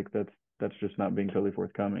because like that's just not being totally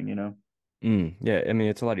forthcoming. Mm. Yeah. I mean,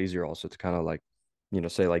 it's a lot easier also to kind of like,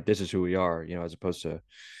 say like this is who we are, as opposed to,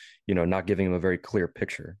 not giving them a very clear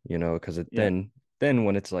picture, because Yeah, then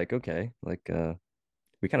when it's like, okay, like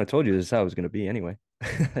we kind of told you this is how it was going to be anyway.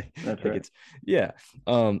 that's Like right. it's yeah.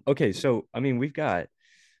 Okay, so I mean, we've got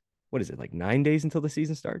what is it, like 9 days until the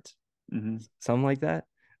season starts? Mm-hmm. Something like that.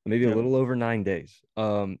 Maybe a Yep. little over 9 days.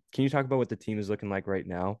 Can you talk about what the team is looking like right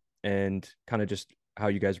now and kind of just how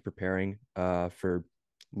you guys are preparing for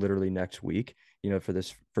literally next week, for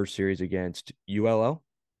this first series against ULL?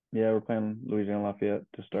 Yeah, we're playing Louisiana Lafayette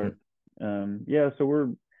to Mhm. start. Yeah, so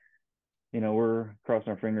we're crossing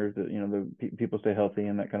our fingers that the people stay healthy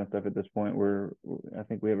and that kind of stuff. At this point, I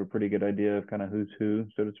think we have a pretty good idea of kind of who's who,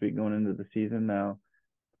 so to speak, going into the season. Now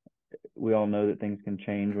we all know that things can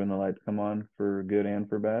change when the lights come on, for good and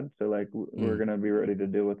for bad. So like we're Mm. gonna be ready to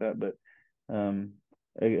deal with that. But um,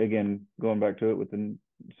 again, going back to it with the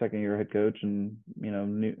second year head coach and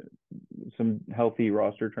some healthy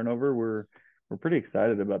roster turnover, we're pretty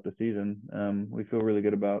excited about the season. We feel really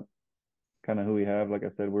good about kind of who we have. Like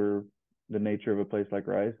I said, we're the nature of a place like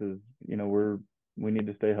Rice is, we need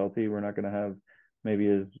to stay healthy. We're not going to have maybe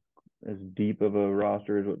as deep of a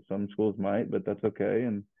roster as what some schools might, but that's okay.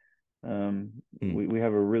 And Mm. we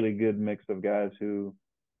have a really good mix of guys who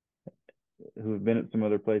have been at some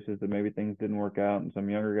other places that maybe things didn't work out, and some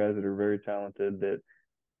younger guys that are very talented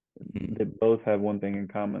Mm. that both have one thing in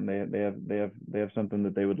common. They have something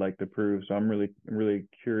that they would like to prove. So I'm really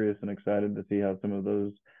curious and excited to see how some of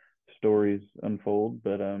those stories unfold.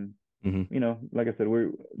 But Mhm. like I said,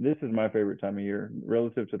 this is my favorite time of year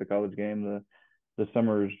relative to the college game. The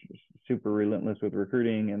summer is super relentless with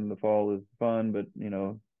recruiting, and the fall is fun. But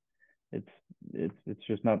it's it's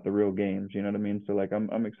just not the real games. You know what I mean? So like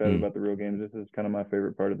I'm excited Mm. about the real games. This is kind of my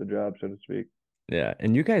favorite part of the job, so to speak. Yeah,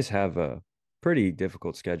 and you guys have a pretty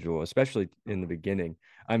difficult schedule, especially in the beginning.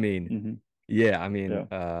 I mean, Mm-hmm. yeah, I mean,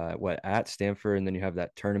 Yeah. what at Stanford, and then you have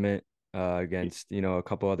that tournament against, a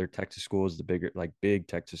couple other Texas schools, the bigger, like big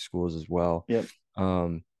Texas schools as well. Yep.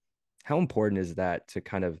 Um, how important is that to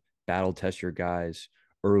kind of battle test your guys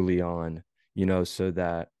early on, so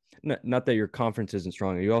that not that your conference isn't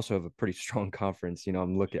strong, you also have a pretty strong conference. I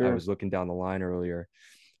Sure. was looking down the line earlier,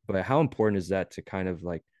 but how important is that to kind of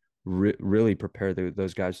like really prepare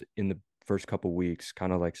those guys in the first couple weeks,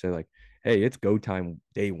 kind of like say like, hey, it's go time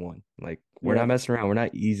day one. Like we're Yeah. not messing around. We're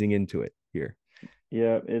not easing into it here.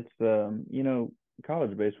 Yeah. It's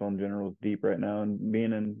college baseball in general is deep right now, and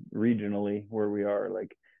being in regionally where we are,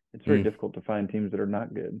 like it's very Mm, difficult to find teams that are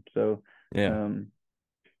not good. So yeah. um,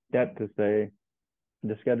 that to say,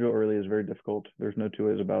 the schedule early is very difficult. There's no two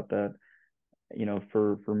ways about that.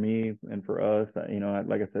 For me and for us,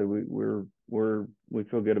 like I said, we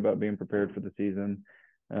feel good about being prepared for the season.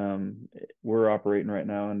 We're operating right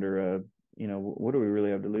now under what do we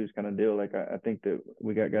really have to lose kind of deal. Like I think that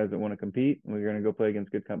we got guys that want to compete, and we're going to go play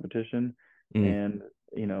against good competition, Mm. and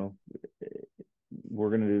you know, we're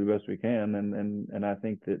going to do the best we can. And I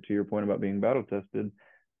think that, to your point about being battle tested,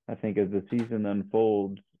 I think as the season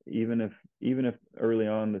unfolds, even if early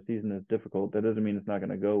on the season is difficult, that doesn't mean it's not going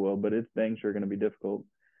to go well, but it's dang sure going to be difficult.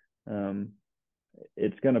 Um,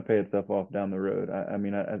 it's going to pay itself off down the road. I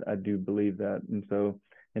mean, I do believe that. And so,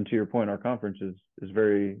 and to your point, our conference is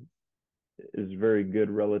very good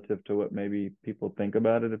relative to what maybe people think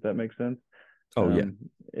about it, if that makes sense. Oh yeah.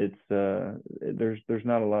 It's there's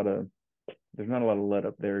not a lot of let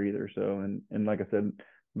up there either. So, and like I said,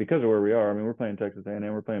 because of where we are, I mean, we're playing Texas A&M,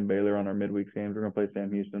 we're playing Baylor on our midweek games, we're gonna play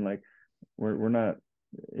Sam Houston. Like we're not.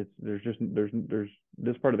 It's there's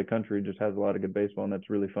this part of the country just has a lot of good baseball, and that's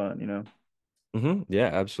really fun. Yeah,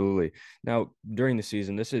 absolutely. Now, during the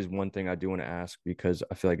season, this is one thing I do want to ask because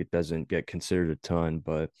I feel like it doesn't get considered a ton,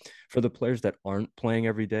 but for the players that aren't playing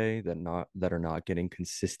every day, that are not getting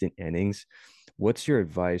consistent innings, what's your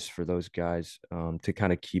advice for those guys to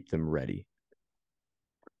kind of keep them ready?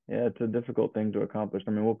 Yeah, it's a difficult thing to accomplish.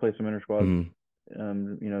 I mean, we'll play some inter squads,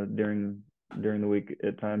 Mm, during the week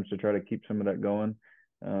at times to try to keep some of that going.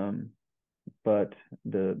 Um, but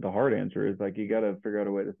the hard answer is, like, you got to figure out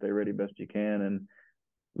a way to stay ready best you can. And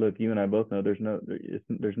look, you and I both know there's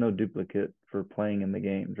no duplicate for playing in the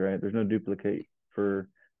games, right? There's no duplicate for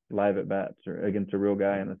live at bats or against a real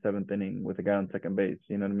guy in the seventh inning with a guy on second base.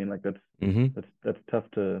 You know what I mean? Like hmm that's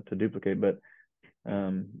tough to duplicate. But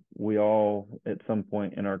we all at some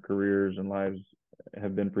point in our careers and lives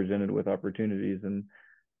have been presented with opportunities, and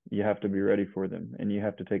you have to be ready for them, and you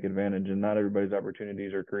have to take advantage. And not everybody's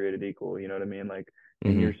opportunities are created equal. You know what I mean? Like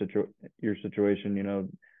in hmm your situation,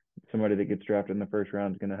 somebody that gets drafted in the first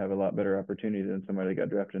round is going to have a lot better opportunity than somebody that got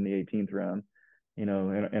drafted in the 18th round. In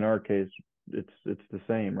our case, it's the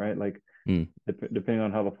same, right? Like mm, depending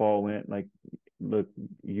on how the fall went, like look,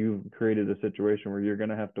 you've created a situation where you're going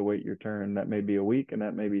to have to wait your turn. That may be a week, and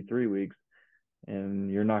that may be 3 weeks, and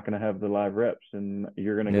you're not going to have the live reps, and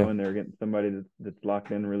you're going to yeah. go in there against somebody that's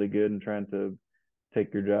locked in really good and trying to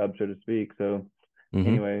take your job, so to speak. So hmm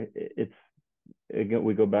anyway, again,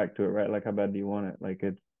 we go back to it, right? Like, how bad do you want it? Like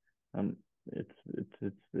um,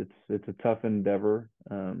 it's a tough endeavor.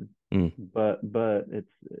 mm, But it's,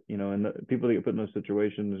 and the people that get put in those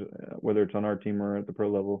situations, whether it's on our team or at the pro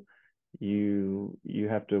level, you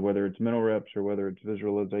have to, whether it's mental reps or whether it's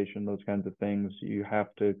visualization, those kinds of things, you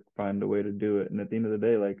have to find a way to do it. And at the end of the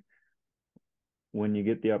day, like, when you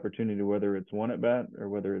get the opportunity, whether it's one at bat or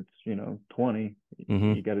whether it's 20,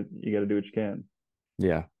 hmm you gotta do what you can.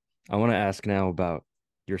 Yeah. I want to ask now about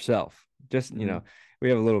yourself. Just, Mm-hmm. we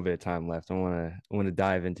have a little bit of time left. I want to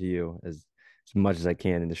dive into you as much as I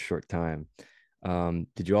can in this short time.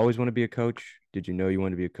 Did you always want to be a coach? Did you know you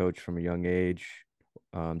wanted to be a coach from a young age?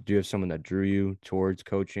 Do you have someone that drew you towards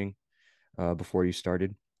coaching before you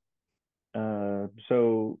started?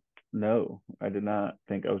 So no, I did not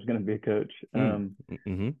think I was going to be a coach. Mm.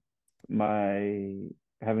 Mm-hmm. My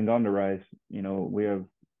Having gone to Rice, we have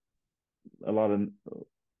a lot of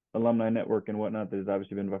alumni network and whatnot that has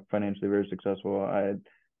obviously been financially very successful. I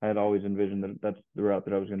had always envisioned that that's the route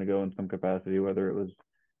that I was going to go in some capacity, whether it was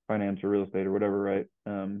finance or real estate or whatever, right?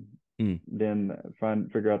 Mm. Then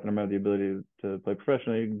figure out that I'm have the ability to play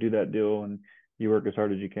professionally, do that deal, and you work as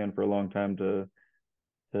hard as you can for a long time to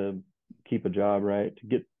keep a job, right?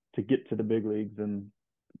 To get to the big leagues and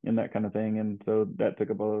that kind of thing. And so that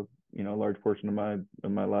took up a large portion of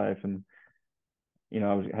my life. And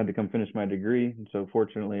had to come finish my degree. And so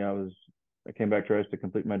fortunately, I came back to Rice to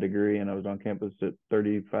complete my degree, and I was on campus at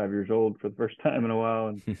 35 years old for the first time in a while,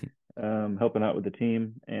 and helping out with the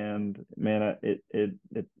team. And man,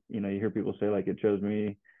 you hear people say, like, it chose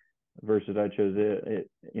me versus I chose it.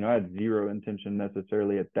 I had zero intention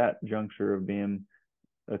necessarily at that juncture of being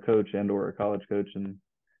a coach and or a college coach. And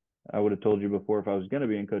I would have told you before, if I was going to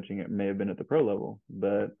be in coaching, it may have been at the pro level.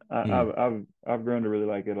 But Mm. I've grown to really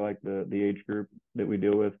like it. I like the age group that we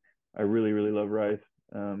deal with. I really really love Rice.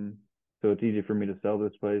 So it's easy for me to sell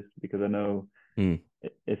this place because I know Mm.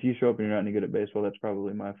 if you show up and you're not any good at baseball, that's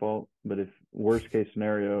probably my fault. But if worst case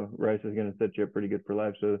scenario, Rice is going to set you up pretty good for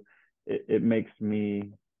life. So it makes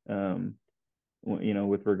me,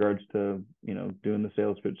 with regards to doing the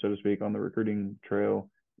sales pitch, so to speak, on the recruiting trail,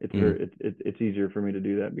 it's Mm. very it's easier for me to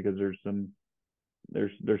do that because there's some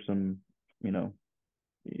you know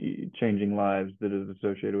changing lives that is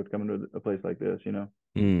associated with coming to a place like this.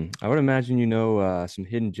 Mm. I would imagine you know some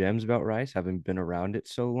hidden gems about Rice, having been around it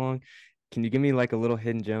so long. Can you give me like a little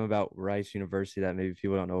hidden gem about Rice University that maybe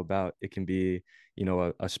people don't know about? It can be,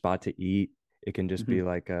 a spot to eat. It can just be Mm-hmm.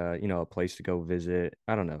 like a place to go visit.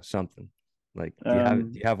 I don't know, something. Like, do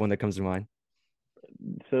Um, you have one that comes to mind?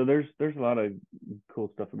 so there's a lot of cool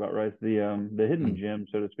stuff about Rice. The hidden Mm. gem,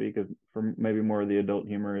 so to speak, is for maybe more of the adult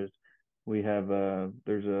humor is we have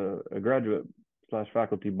there's a graduate slash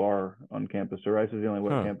faculty bar on campus. So Rice is the only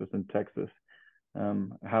wet Huh. campus in Texas.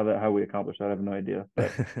 How we accomplish that, I have no idea.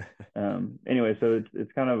 But anyway, so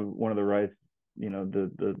it's kind of one of the Rice,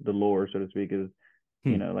 the lore, so to speak, is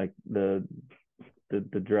Hmm. like the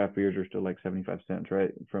draft beers are still like 75 cents,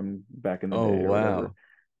 right, from back in the Oh, day or whatever. wow.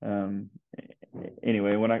 Um,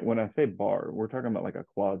 anyway, when I say bar, we're talking about like a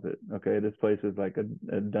closet. Okay, this place is like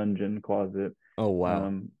a dungeon closet Oh,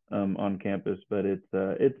 wow. on campus, but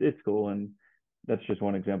it's cool, and that's just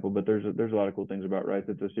one example. But there's a lot of cool things about Rice.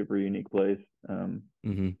 It's a super unique place.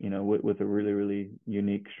 Hmm. With a really really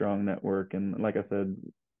unique strong network, and like I said,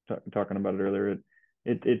 talking about it earlier,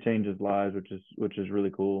 it changes lives, which is really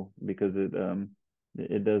cool because it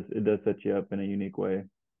does set you up in a unique way.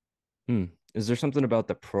 Hmm. Is there something about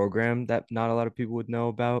the program that not a lot of people would know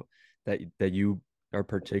about that you are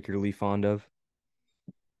particularly fond of?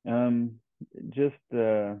 Um, just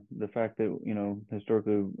the fact that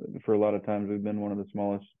historically for a lot of times we've been one of the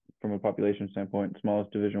smallest from a population standpoint,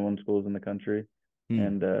 smallest Division One schools in the country, Hmm.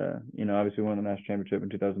 and obviously won the national championship in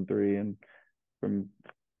 2003, and from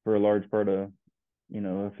for a large part of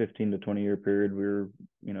a 15 to 20 year period, we were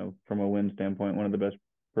from a win standpoint one of the best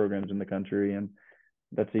programs in the country, and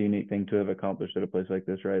that's a unique thing to have accomplished at a place like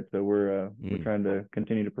this, right? So we're Hmm. trying to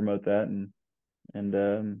continue to promote that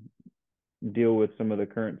and deal with some of the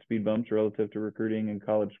current speed bumps relative to recruiting and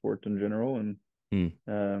college sports in general, Hmm.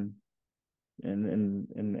 um,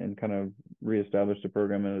 and kind of reestablish the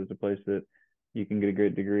program as a place that you can get a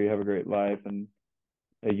great degree, have a great life, and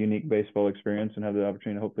a unique baseball experience, and have the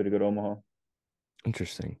opportunity hopefully to go to Omaha.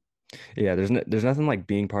 Interesting. Yeah, there's nothing like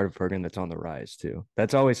being part of a program that's on the rise too.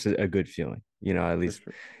 That's always a good feeling, at For least.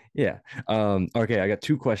 sure. Yeah. Okay, I got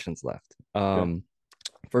two questions left. Okay.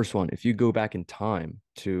 First one, if you go back in time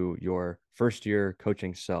to your first year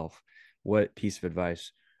coaching self, what piece of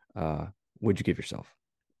advice uh would you give yourself?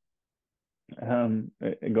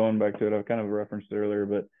 Going back to it, I've kind of referenced it earlier,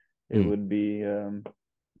 but it Mm, would be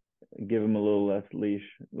give him a little less leash,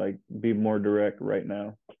 like be more direct right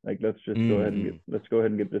now. Like mm. let's go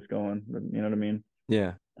ahead and get this going. You know what I mean?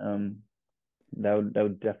 Yeah. Um, that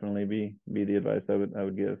would definitely be the advice I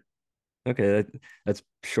would give. Okay, that's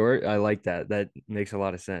short. I like that. That makes a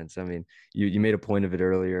lot of sense. I mean, you made a point of it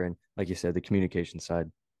earlier, and like you said, the communication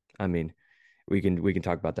side. I mean, we can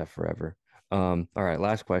talk about that forever. All right,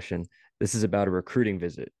 last question. This is about a recruiting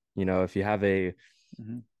visit. If you have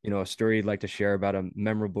Mm-hmm. a story you'd like to share about a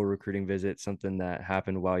memorable recruiting visit, something that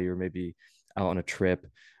happened while you were maybe out on a trip.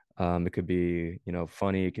 It could be,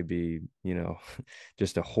 funny. It could be,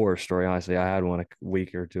 just a horror story. Honestly, I had one a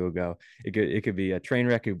week or two ago. It could be a train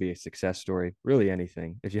wreck. It could be a success story. Really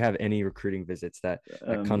anything. If you have any recruiting visits that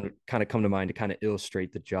Um, come to mind to kind of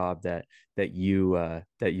illustrate the job that you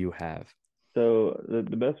have. so the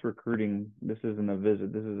best recruiting, this isn't a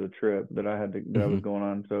visit, this is a trip that I was Hmm. going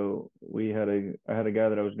on. So I had a guy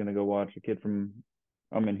that I was going to go watch,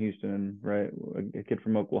 I'm in Houston, right? A kid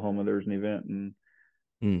from Oklahoma. There was an event and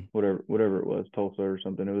Mm, whatever it was, Tulsa or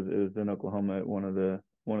something. It was in Oklahoma at one of the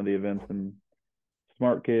events, and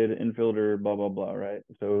smart kid, infielder, blah blah blah, right?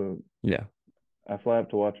 So yeah. I fly up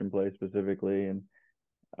to watch him play specifically, and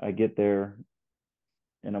I get there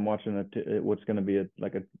and I'm watching what's going to be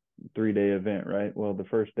like a 3 day event, right? Well, the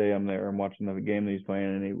first day I'm there, I'm watching the game that he's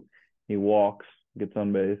playing, and he walks, gets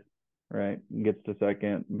on base, right? Gets to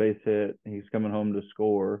second, base hit. He's coming home to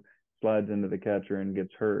score, slides into the catcher and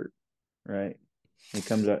gets hurt, right? He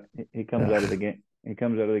comes out. He comes out of the Ugh. game. He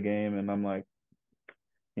comes out of the game, and I'm like,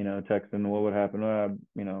 texting what would happen.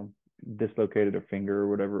 Well, dislocated a finger or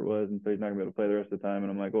whatever it was, and so he's not gonna be able to play the rest of the time.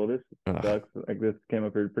 And I'm like, well, this Ugh. sucks. Like this came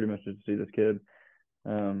up here pretty much just to see this kid.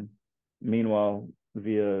 Um, Meanwhile,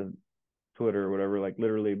 via Twitter or whatever, like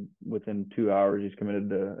literally within 2 hours, he's committed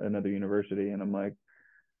to another university, and I'm like,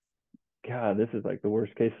 God, this is like the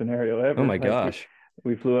worst case scenario Oh ever. my Like gosh.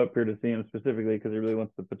 we flew up here to see him specifically because he really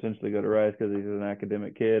wants to potentially go to Rice because he's an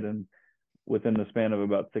academic kid, and within the span of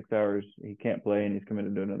about 6 hours, he can't play and he's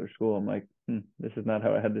committed to another school. I'm like, this is not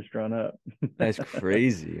how I had this drawn up. That's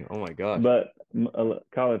crazy. Oh my gosh. But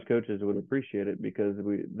college coaches would appreciate it because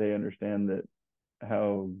they understand that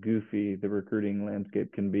how goofy the recruiting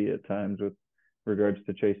landscape can be at times with regards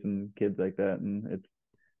to chasing kids like that, and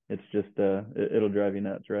it's just it'll drive you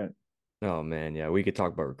nuts, right? Oh man, yeah, we could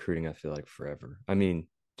talk about recruiting, I feel like forever. I mean,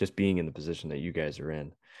 just being in the position that you guys are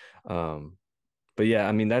in. Um, but yeah,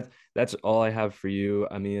 I mean that's all I have for you.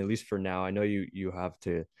 I mean, at least for now. I know you have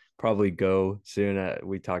to probably go soon.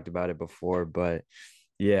 We talked about it before, but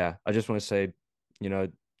Yeah, I just want to say,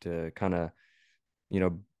 to kind of,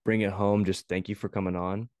 bring it home, just thank you for coming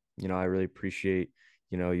on. I really appreciate,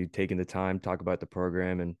 you taking the time to talk about the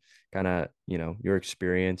program and kind of, your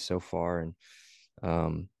experience so far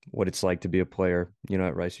and what it's like to be a player,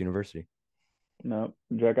 at Rice University. No,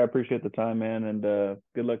 Jack, I appreciate the time, man, and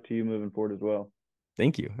good luck to you moving forward as well.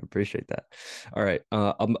 Thank you. I appreciate that. All right.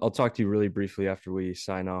 I'll talk to you really briefly after we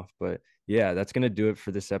sign off. But yeah, that's going to do it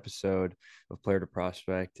for this episode of Player to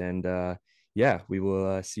Prospect. And yeah, we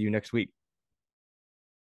will see you next week.